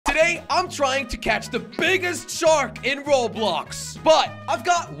Today, I'm trying to catch the biggest shark in Roblox. But I've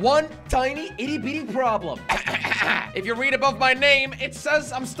got one tiny itty-bitty problem. If you read above my name, it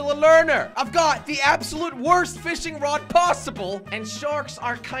says I'm still a learner. I've got the absolute worst fishing rod possible, and sharks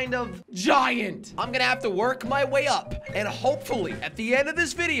are kind of giant. I'm gonna have to work my way up, and hopefully, at the end of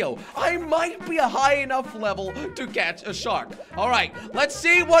this video, I might be a high enough level to catch a shark. All right, let's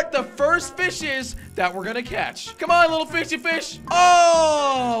see what the first fish is that we're gonna catch. Come on, little fishy fish.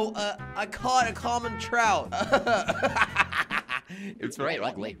 Oh, I caught a common trout. It's very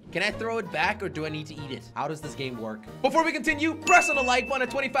ugly. Can I throw it back or do I need to eat it? How does this game work? Before we continue, press on the like button. At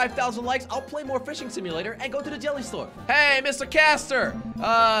 25,000 likes, I'll play more Fishing Simulator and go to the jelly store. Hey, Mr. Caster.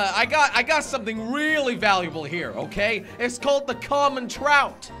 I got something really valuable here, okay? It's called the common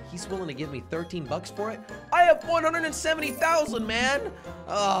trout. He's willing to give me 13 bucks for it? I have 170,000, man.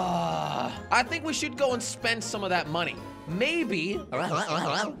 I think we should go and spend some of that money. Maybe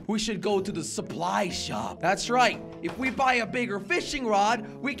we should go to the supply shop. That's right. If we buy a bigger fishing rod,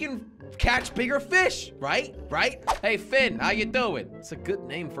 we can catch bigger fish, right? Right? Hey, Finn, how you doing? It's a good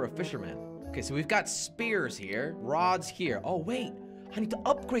name for a fisherman. Okay, so we've got spears here, rods here. Oh, wait. I need to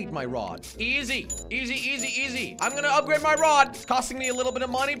upgrade my rod. Easy, easy, easy, easy. I'm gonna upgrade my rod. It's costing me a little bit of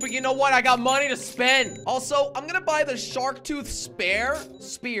money, but you know what? I got money to spend. Also, I'm gonna buy the shark tooth spear.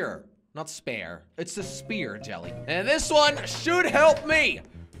 Not spare. It's the spear jelly. And this one should help me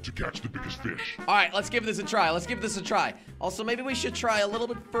to catch the biggest fish. All right, let's give this a try. Let's give this a try. Also, maybe we should try a little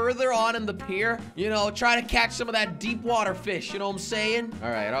bit further on in the pier. You know, try to catch some of that deep water fish. You know what I'm saying?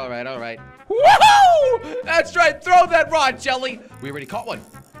 All right, all right, all right. Woohoo! That's right. Throw that rod, jelly. We already caught one.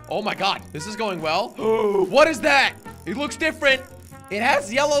 Oh my God, this is going well. What is that? It looks different. It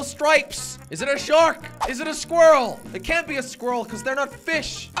has yellow stripes. Is it a shark? Is it a squirrel? It can't be a squirrel because they're not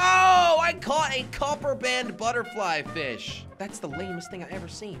fish. Oh, I caught a copper band butterfly fish. That's the lamest thing I've ever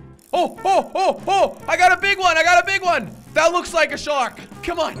seen. Oh, oh, oh, oh, I got a big one. I got a big one. That looks like a shark.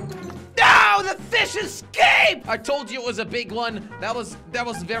 Come on. No, the fish escaped. I told you it was a big one. That was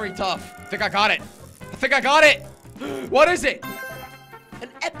very tough. I think I got it. I think I got it. What is it? An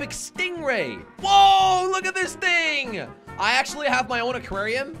epic stingray. Whoa, look at this thing. I actually have my own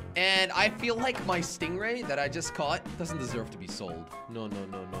aquarium, and I feel like my stingray that I just caught doesn't deserve to be sold. No, no,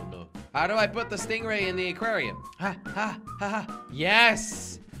 no, no, no. How do I put the stingray in the aquarium? Ha, ha, ha, ha.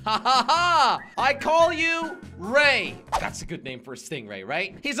 Yes. Ha, ha, ha. I call you Ray. That's a good name for a stingray,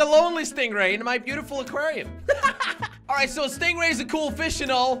 right? He's a lonely stingray in my beautiful aquarium. All right, so a stingray is a cool fish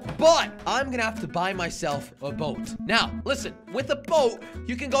and all, but I'm gonna have to buy myself a boat. Now, listen, with a boat,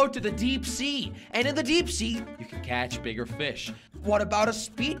 you can go to the deep sea, and in the deep sea, you can catch bigger fish. What about a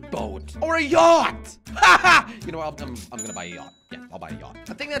speedboat or a yacht? You know what, I'm gonna buy a yacht. Yeah, I'll buy a yacht.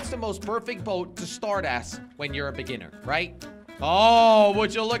 I think that's the most perfect boat to start as when you're a beginner, right? Oh,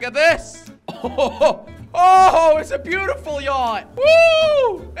 would you look at this? Oh, it's a beautiful yacht.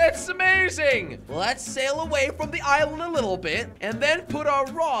 Woo! It's amazing. Let's sail away from the island a little bit and then put our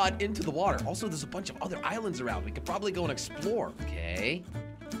rod into the water. Also, there's a bunch of other islands around. We could probably go and explore. Okay.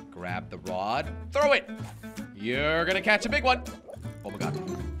 Grab the rod. Throw it. You're gonna catch a big one. Oh my God.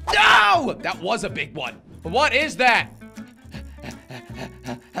 No! That was a big one. What is that?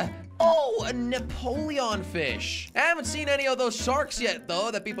 Oh, a Napoleon fish. I haven't seen any of those sharks yet,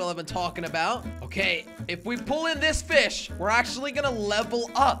 though, that people have been talking about. Okay, if we pull in this fish, we're actually gonna level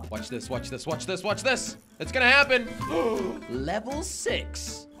up. Watch this, watch this, watch this, watch this. It's gonna happen. Level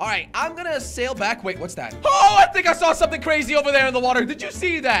 6. All right, I'm gonna sail back. Wait, what's that? Oh, I think I saw something crazy over there in the water. Did you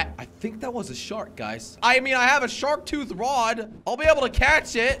see that? I think that was a shark, guys. I mean, I have a shark tooth rod. I'll be able to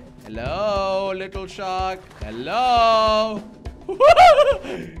catch it. Hello, little shark. Hello.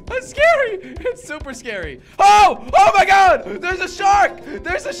 That's scary. It's super scary. Oh my God, there's a shark.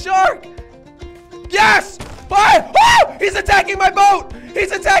 There's a shark. Yes. What? Oh, he's attacking my boat.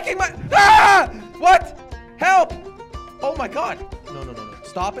 He's attacking my, what? Help. Oh my God. No, no, no, no.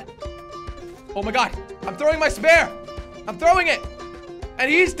 Stop it. Oh my God. I'm throwing my spare. I'm throwing it.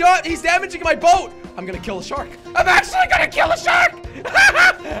 And he's damaging my boat. I'm gonna kill a shark. I'm actually gonna kill a shark.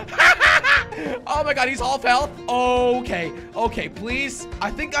 Oh my God, he's half health. Okay, okay, please. I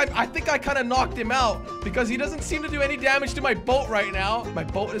think I kind of knocked him out because he doesn't seem to do any damage to my boat right now. My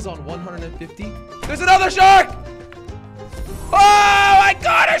boat is on 150. There's another shark. Oh, I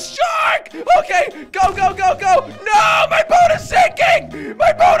got a shark. Okay, go, go, go, go. No, my boat is sinking.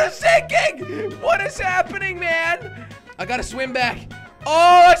 My boat is sinking. What is happening, man? I gotta swim back.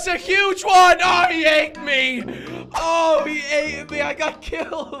 Oh, that's a huge one. Oh, he ate me. Oh, he ate me. I got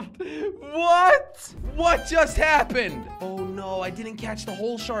killed. What? What just happened? Oh no, I didn't catch the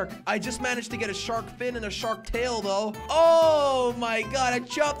whole shark. I just managed to get a shark fin and a shark tail though. Oh my god, I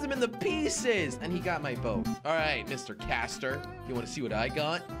chopped him into pieces. And he got my boat. All right, Mr. Caster, you want to see what I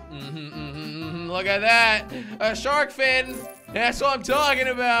got? Look at that, a shark fin. That's what I'm talking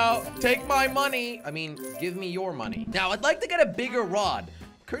about. Take my money. I mean, give me your money. Now, I'd like to get a bigger rod.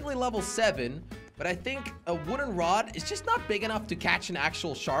 Currently level 7. But I think a wooden rod is just not big enough to catch an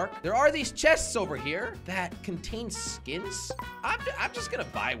actual shark. There are these chests over here that contain skins. I'm just gonna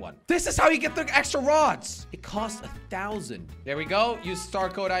buy one. This is how you get the extra rods. It costs 1,000. There we go. Use star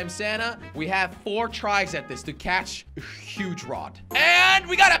code I'm Santa. We have 4 tries at this to catch a huge rod. And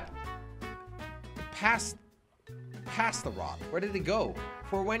we gotta pass the rod. Where did it go?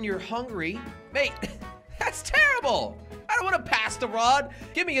 For when you're hungry. Mate, that's terrible. I don't want to pass the rod.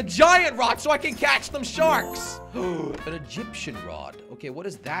 Give me a giant rod so I can catch them sharks. An Egyptian rod. Okay, what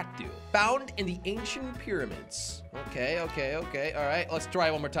does that do? Found in the ancient pyramids. Okay. All right, let's try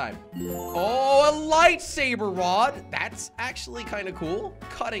it one more time. Oh, a lightsaber rod. That's actually kind of cool.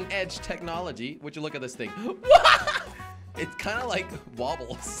 Cutting edge technology. Would you look at this thing? It kind of like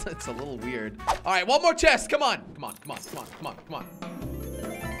wobbles. It's a little weird. All right, one more chest. Come on.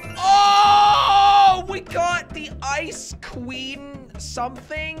 Oh, we got the Ice Queen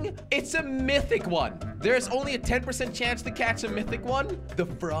something. It's a mythic one. There's only a 10% chance to catch a mythic one. The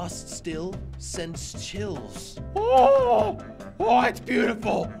frost still sends chills. Oh, it's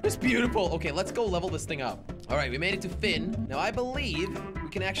beautiful. It's beautiful. Okay, let's go level this thing up. All right, we made it to Finn. Now, I believe we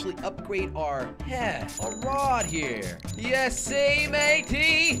can actually upgrade our rod here. Yes,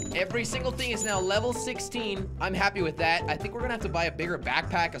 matey. Every single thing is now level 16. I'm happy with that. I think we're gonna have to buy a bigger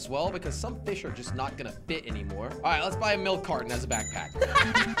backpack as well because some fish are just not gonna fit anymore. All right, let's buy a milk carton as a backpack.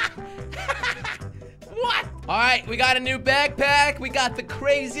 What? All right, we got a new backpack. We got the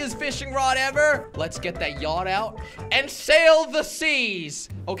craziest fishing rod ever. Let's get that yacht out and sail the seas.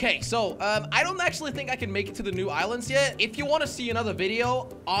 Okay, so I don't actually think I can make it to the new islands yet. If you want to see another video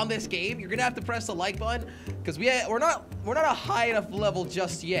on this game, you're gonna have to press the like button because we're not a high enough level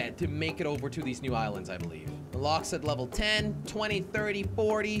just yet to make it over to these new islands, I believe. The lock's at level 10, 20, 30,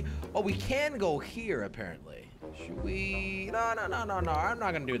 40. Oh, we can go here apparently. Should we? No. I'm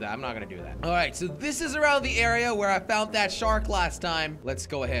not gonna do that. All right, so this is around the area where I found that shark last time. Let's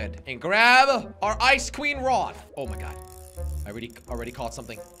go ahead and grab our Ice Queen rod. Oh my God. I already caught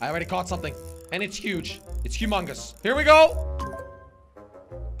something. And it's huge. It's humongous. Here we go.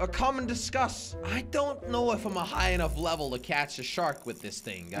 Come and discuss. I don't know if I'm a high enough level to catch a shark with this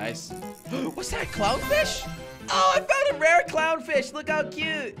thing, guys. What's that, clownfish? Oh, I found a rare clownfish. Look how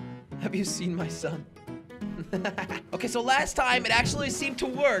cute. Have you seen my son? Okay, so last time it actually seemed to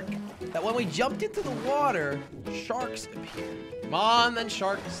work that when we jumped into the water, sharks appeared. Come on then,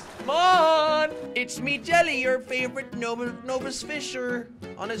 sharks. Come on! It's me, Jelly, your favorite novice fisher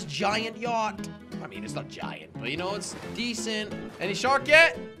on his giant yacht. I mean, it's not giant, but you know, it's decent. Any shark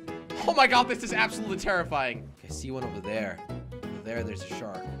yet? Oh my God, this is absolutely terrifying. Okay, I see one over there. Over there, there's a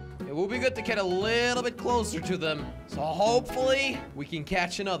shark. It will be good to get a little bit closer to them. So hopefully we can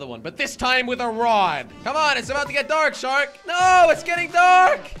catch another one, but this time with a rod. Come on, it's about to get dark, shark. No, it's getting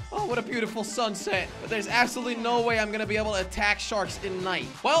dark. Oh, what a beautiful sunset. But there's absolutely no way I'm gonna be able to attack sharks in night.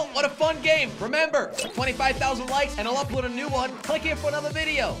 Well, what a fun game. Remember, 25,000 likes and I'll upload a new one. Click here for another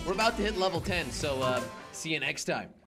video. We're about to hit level 10, so see you next time.